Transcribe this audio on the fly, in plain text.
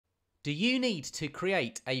Do you need to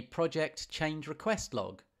create a project change request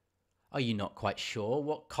log? Are you not quite sure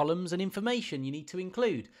what columns and information you need to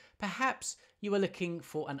include? Perhaps you are looking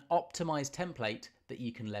for an optimized template that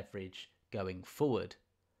you can leverage going forward.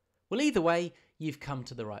 Well, either way, you've come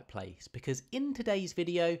to the right place, because in today's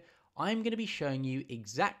video, I'm going to be showing you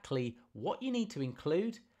exactly what you need to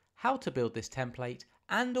include, how to build this template,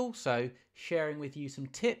 and also sharing with you some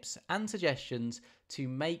tips and suggestions to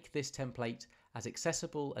make this template as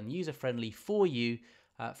accessible and user-friendly for you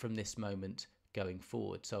from this moment going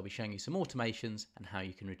forward. So I'll be showing you some automations and how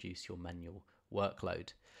you can reduce your manual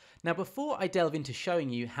workload. Now, before I delve into showing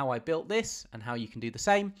you how I built this and how you can do the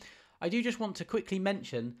same, I do just want to quickly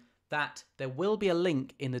mention that there will be a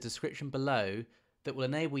link in the description below that will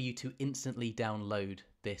enable you to instantly download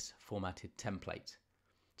this formatted template.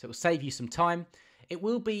 So it will save you some time. It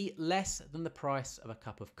will be less than the price of a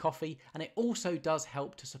cup of coffee, and it also does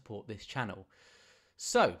help to support this channel.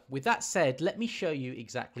 So with that said, let me show you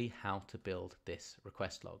exactly how to build this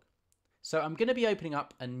request log. So I'm going to be opening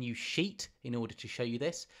up a new sheet in order to show you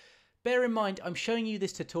this. Bear in mind, I'm showing you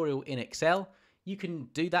this tutorial in Excel. You can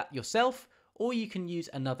do that yourself, or you can use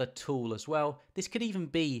another tool as well. This could even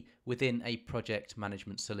be within a project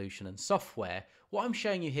management solution and software. What I'm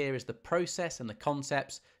showing you here is the process and the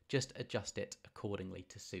concepts. Just adjust it accordingly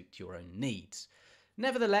to suit your own needs.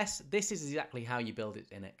 Nevertheless, this is exactly how you build it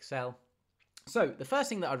in Excel. So the first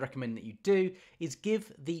thing that I'd recommend that you do is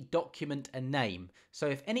give the document a name. So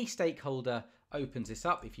if any stakeholder opens this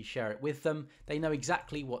up, if you share it with them, they know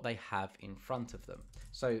exactly what they have in front of them.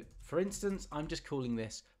 So for instance, I'm just calling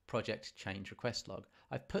this project change request log.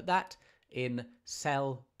 I've put that in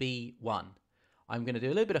cell B1. I'm going to do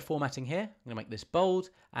a little bit of formatting here. I'm going to make this bold,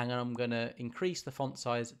 and I'm going to increase the font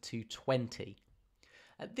size to 20.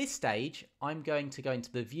 At this stage, I'm going to go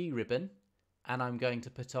into the view ribbon, and I'm going to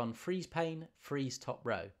put on freeze pane, freeze top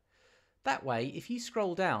row. That way, if you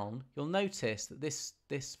scroll down, you'll notice that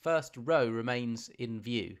this first row remains in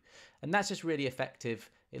view. And that's just really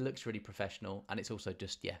effective. It looks really professional. And it's also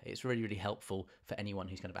just, it's really, really helpful for anyone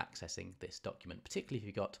who's going to be accessing this document, particularly if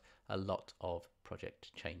you've got a lot of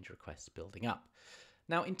project change requests building up.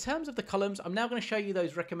 Now, in terms of the columns, I'm now going to show you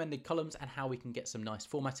those recommended columns and how we can get some nice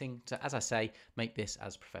formatting to, as I say, make this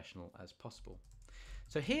as professional as possible.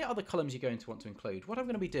 So here are the columns you're going to want to include. What I'm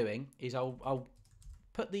going to be doing is I'll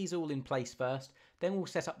put these all in place first, then we'll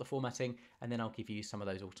set up the formatting, and then I'll give you some of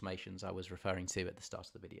those automations I was referring to at the start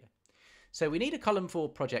of the video. So we need a column for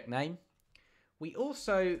project name. I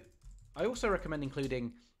also recommend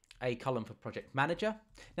including a column for project manager.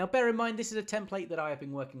 Now bear in mind, this is a template that I have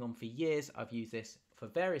been working on for years. I've used this for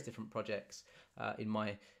various different projects in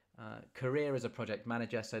my career as a project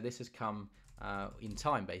manager. So this has come in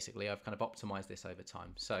time, basically. I've kind of optimized this over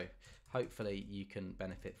time. So hopefully you can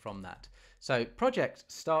benefit from that. So project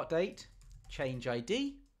start date, change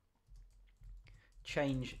ID,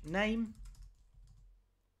 change name,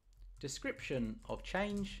 description of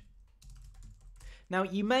change. Now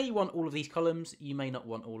you may want all of these columns, you may not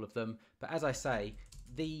want all of them, but as I say,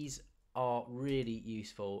 these are really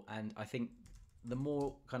useful, and I think the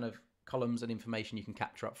more kind of columns and information you can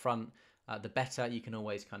capture up front, the better. You can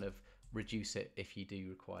always kind of reduce it if you do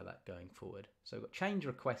require that going forward. So we've got change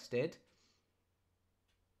requested.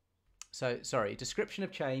 So sorry, description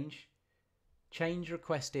of change, change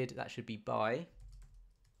requested, that should be by.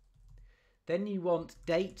 Then you want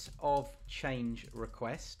date of change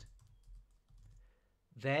request.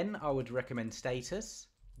 Then I would recommend status.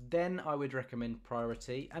 Then I would recommend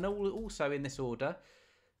priority, and also in this order.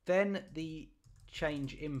 Then the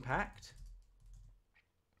change impact,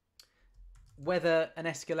 whether an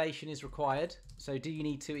escalation is required. So do you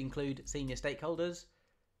need to include senior stakeholders?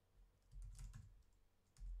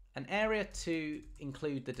 An area to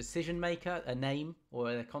include the decision maker, a name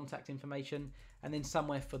or their contact information, and then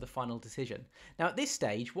somewhere for the final decision. Now at this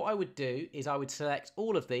stage, what I would do is I would select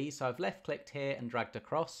all of these. So I've left clicked here and dragged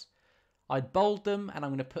across. I'd bold them, and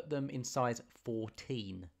I'm going to put them in size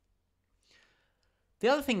 14. The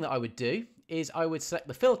other thing that I would do is I would select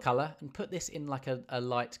the fill color and put this in like a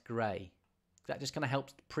light gray. That just kind of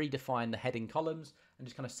helps predefine the heading columns and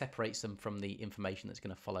just kind of separates them from the information that's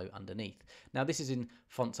going to follow underneath. Now this is in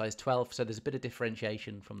font size 12, so there's a bit of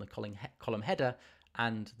differentiation from the column header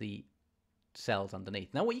and the cells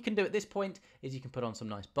underneath. Now what you can do at this point is you can put on some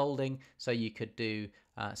nice bolding. So you could do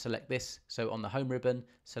select this, so on the home ribbon,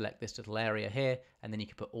 select this little area here, and then you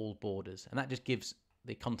can put all borders, and that just gives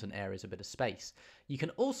the content areas a bit of space. You can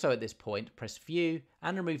also at this point press view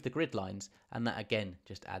and remove the grid lines, and that again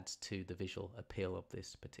just adds to the visual appeal of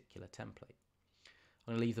this particular template.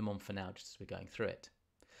 I'm going to leave them on for now just as we're going through it.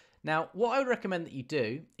 Now what I would recommend that you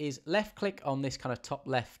do is left click on this kind of top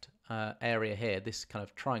left area here, this kind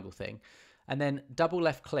of triangle thing, and then double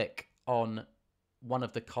left click on one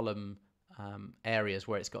of the column areas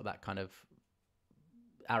where it's got that kind of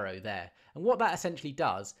arrow there. And what that essentially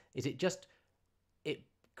does is it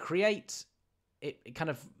creates, it kind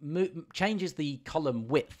of changes the column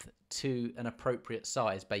width to an appropriate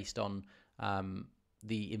size based on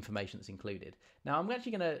the information that's included. Now I'm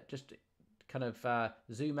actually going to just kind of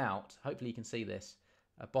zoom out. Hopefully you can see this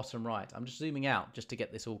bottom right. I'm just zooming out just to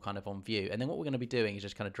get this all kind of on view. And then what we're going to be doing is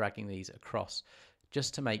just kind of dragging these across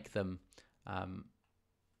just to make them,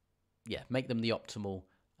 make them the optimal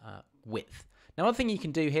width. Now, one thing you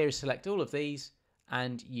can do here is select all of these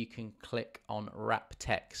and you can click on wrap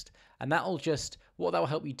text. And that'll just, what that will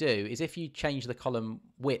help you do is if you change the column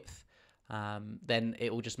width, then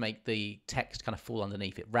it will just make the text kind of fall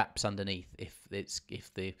underneath. It wraps underneath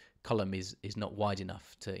if the column is not wide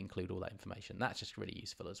enough to include all that information. That's just really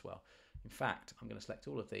useful as well. In fact, I'm going to select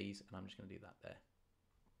all of these and I'm just going to do that there.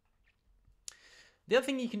 The other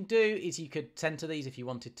thing you can do is you could center these if you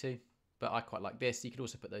wanted to, but I quite like this. You could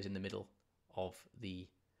also put those in the middle of the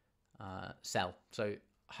cell. So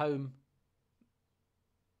home,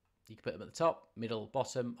 you can put them at the top, middle,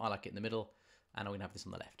 bottom. I like it in the middle, and I'm going to have this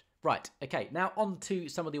on the left. Right, okay, now on to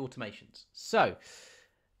some of the automations. So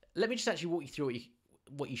let me just actually walk you through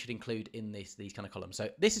what you should include in these kind of columns. So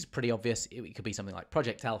this is pretty obvious. It could be something like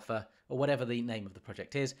Project Alpha or whatever the name of the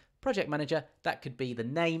project is. Project Manager, that could be the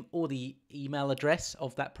name or the email address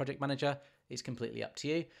of that project manager. It's completely up to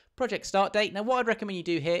you. Project Start Date. Now what I'd recommend you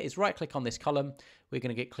do here is right click on this column. We're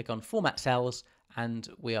going to click on Format Cells and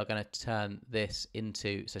we are going to turn this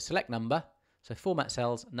into, so select number. So Format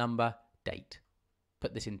Cells, number, date.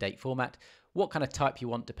 Put this in date format. What kind of type you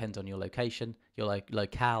want depends on your location. Your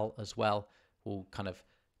locale as well will kind of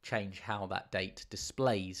change how that date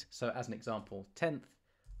displays. So as an example, 10th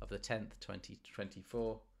of the 10th,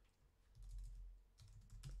 2024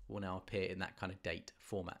 will now appear in that kind of date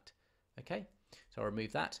format. Okay, so I'll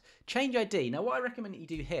remove that. Change ID. Now what I recommend that you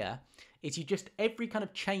do here is you just, every kind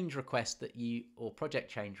of change request that you, or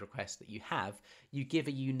project change request that you have, you give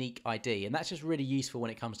a unique ID. And that's just really useful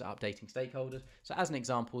when it comes to updating stakeholders. So as an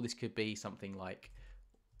example, this could be something like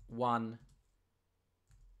 1,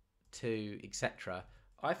 2, etc.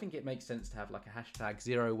 I think it makes sense to have like a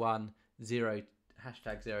hashtag 01, 0,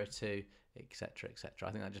 hashtag 02, etc, etc.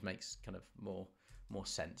 I think that just makes kind of more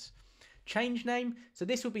sense. Change name. So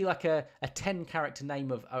this would be like a 10-character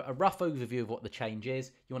name of a rough overview of what the change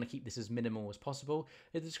is. You want to keep this as minimal as possible.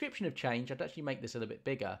 The description of change, I'd actually make this a little bit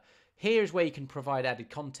bigger. Here's where you can provide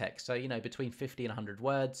added context. So, you know, between 50 and 100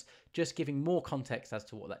 words, just giving more context as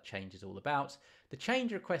to what that change is all about. The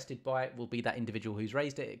change requested by it will be that individual who's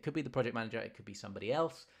raised it. It could be the project manager. It could be somebody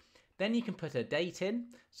else. Then you can put a date in.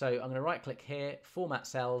 So I'm going to right click here, Format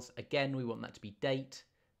Cells. Again, we want that to be date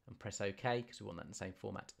and press OK because we want that in the same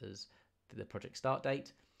format as the project start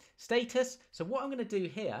date. Status. So what I'm going to do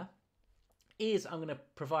here is I'm going to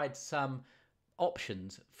provide some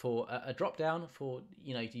options for a drop down for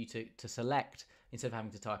you to select instead of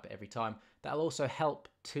having to type it every time. That'll also help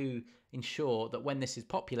to ensure that when this is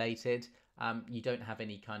populated, you don't have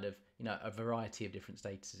any kind of a variety of different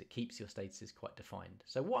statuses. It keeps your statuses quite defined.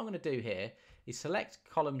 So what I'm going to do here is select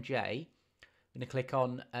column J. I'm going to click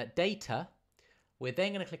on data. We're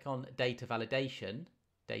then going to click on data validation.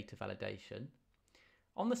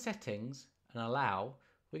 On the settings and allow,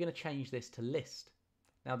 we're going to change this to list.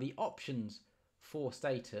 Now the options for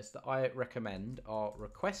status that I recommend are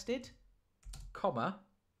requested, comma,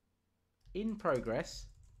 in progress,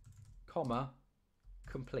 comma,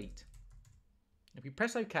 complete. If you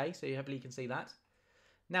press OK, so you hopefully can see that.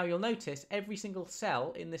 Now you'll notice every single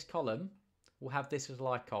cell in this column will have this little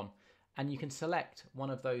icon and you can select one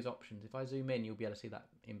of those options. If I zoom in, you'll be able to see that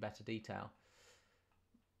in better detail.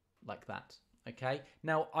 Like that. Okay,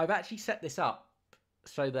 now I've actually set this up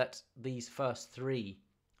so that these first 3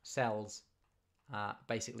 cells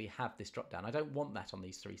basically have this drop down. I don't want that on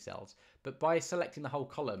these 3 cells, but by selecting the whole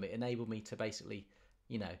column, it enabled me to basically,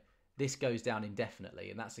 this goes down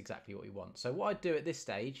indefinitely, and that's exactly what we want. So what I'd do at this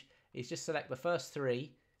stage is just select the first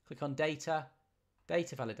 3, click on data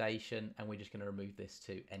validation, and we're just going to remove this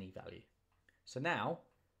to any value. So now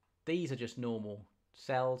these are just normal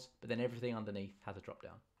cells, but then everything underneath has a drop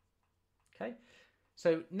down. Okay,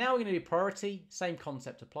 so now we're going to do priority. Same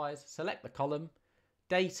concept applies. Select the column,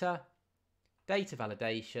 data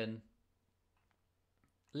validation,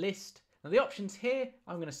 list. Now the options here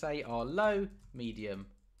I'm going to say are low, medium,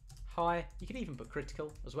 high. You can even put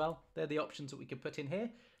critical as well. They're the options that we can put in here.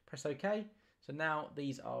 Press OK. So now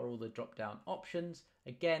these are all the drop down options.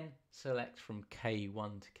 Again, select from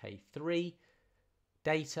K1 to K3,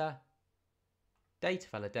 data, data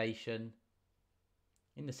validation.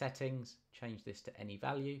 In the settings, change this to any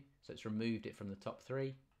value. So it's removed it from the top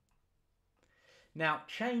 3. Now,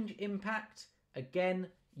 change impact, again,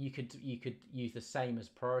 you could use the same as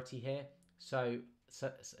priority here. So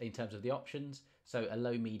in terms of the options, so a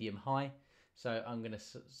low, medium, high. So I'm going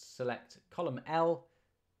to select column L,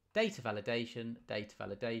 data validation,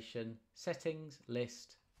 settings,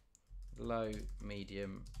 list, low,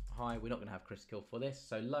 medium, high. We're not going to have critical for this.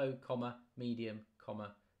 So low, comma, medium,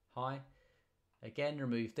 comma, high. Again,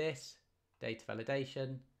 remove this, data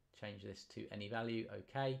validation, change this to any value,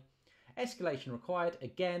 okay. Escalation required,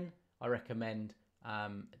 again, I recommend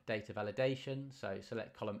data validation. So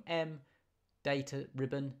select column M, data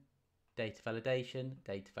ribbon, data validation,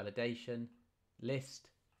 list,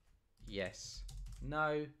 yes,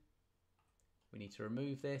 no. We need to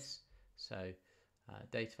remove this. So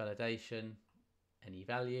data validation, any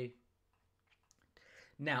value.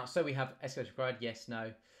 Now, so we have escalation required, yes,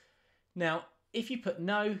 no. Now, if you put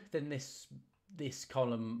no, then this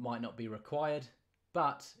column might not be required.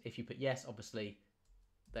 But if you put yes, obviously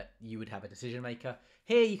that you would have a decision maker.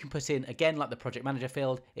 Here you can put in, again, like the project manager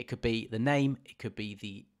field, it could be the name, it could be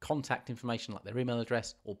the contact information like their email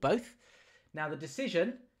address, or both. Now the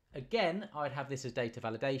decision, again, I'd have this as data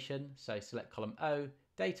validation. So select column O,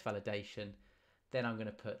 data validation. Then I'm going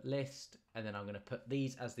to put list, and then I'm going to put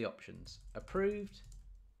these as the options. Approved,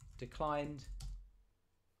 declined,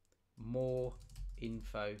 more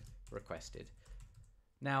info requested.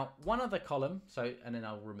 Now, one other column, and then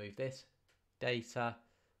I'll remove this, data,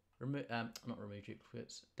 not remove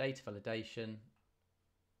duplicates, data validation,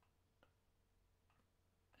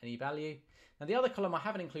 any value. Now, the other column I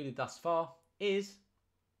haven't included thus far is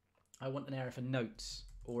I want an area for notes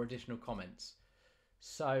or additional comments.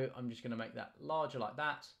 So I'm just going to make that larger like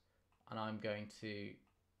that, and I'm going to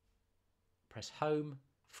press Home,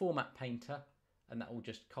 Format Painter, and that will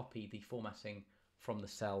just copy the formatting from the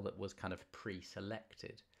cell that was kind of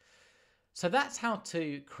pre-selected. So that's how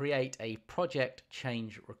to create a project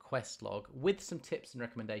change request log with some tips and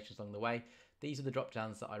recommendations along the way. These are the drop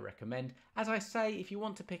downs that I recommend. As I say, if you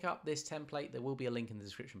want to pick up this template, there will be a link in the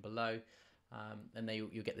description below. And then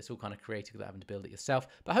you'll get this all kind of creative without having to build it yourself.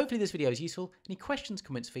 But hopefully this video is useful. Any questions,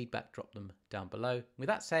 comments, feedback, drop them down below. With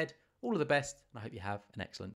that said, all of the best, and I hope you have an excellent